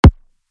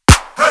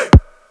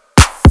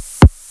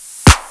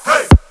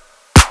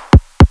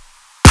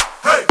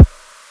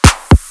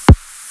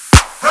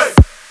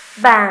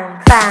bang,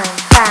 bang,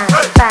 bang,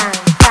 bang,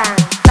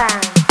 bang,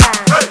 bang, bang, bang,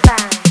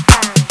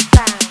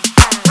 bang,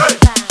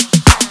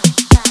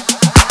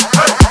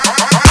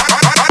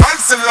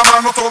 Alcen la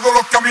mano todos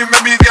los que a mí me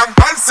envidian,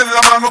 alcen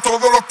la mano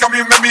todos los que a mí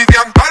me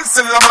envidian,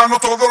 alcen la mano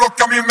todos los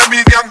que a mí me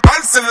envidian,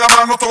 alcen la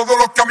mano todos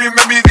los que a mí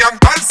me envidian,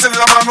 alcen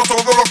la mano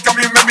todos los que a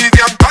mí me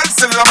envidian,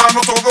 alcen la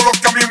mano todos los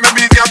que a mí me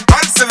envidian,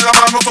 alcen la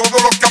mano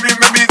todos los que a mí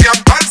me envidian,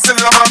 alcen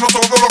la mano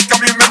todos los que a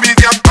mí me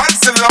envidian,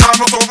 alcen la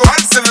mano todo,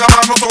 alcen la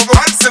mano todo,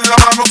 alcen la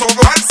mano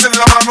todo, alcen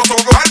la mano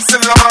todo,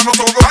 alcen la mano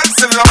todo,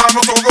 alcen la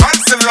mano todo,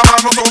 alcen la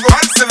mano todo,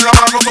 alcen la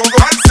mano todo,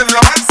 alcen la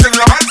alcen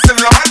la alcen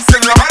la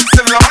alcen la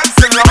alcen la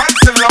alcen la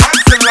alcen la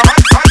alcen la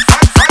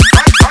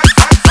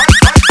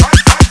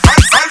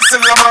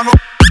alcen la mano.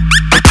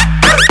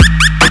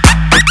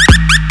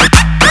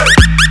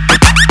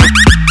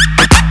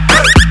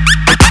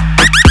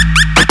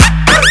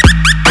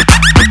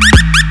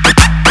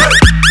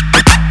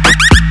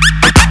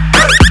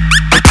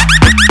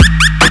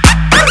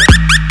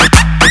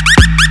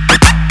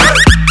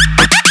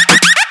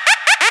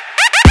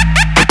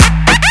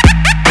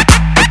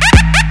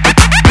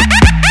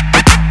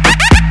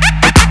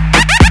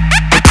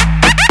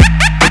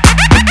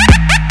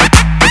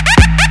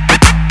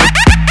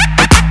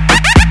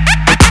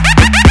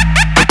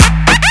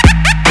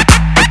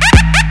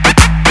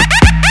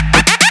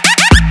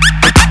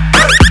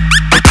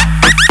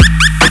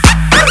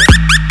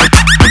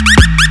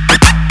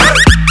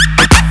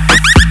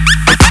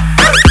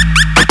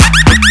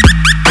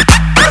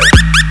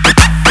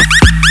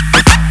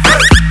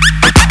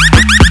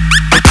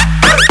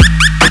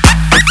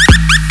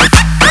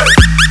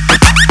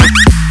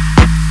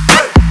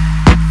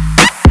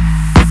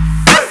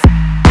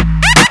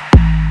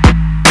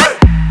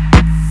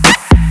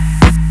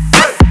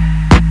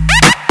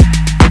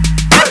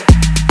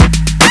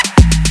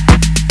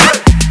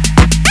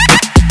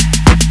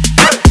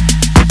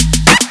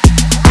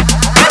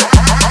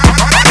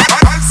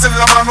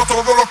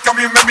 Todos los que a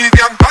mí me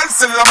envidian,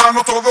 alcen la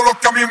mano todos los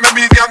que a mí me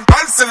envidian,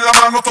 alcen la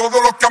mano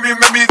todos los que a mí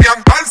me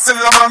envidian,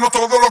 alcen la mano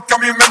todos los que a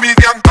mí me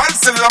envidian,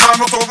 alcen la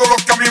mano todos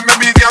los que a mí me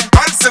envidian,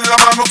 alcen la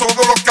mano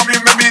todos los que a mí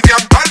me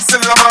envidian,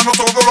 alcen la mano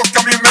todos los que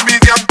a mí me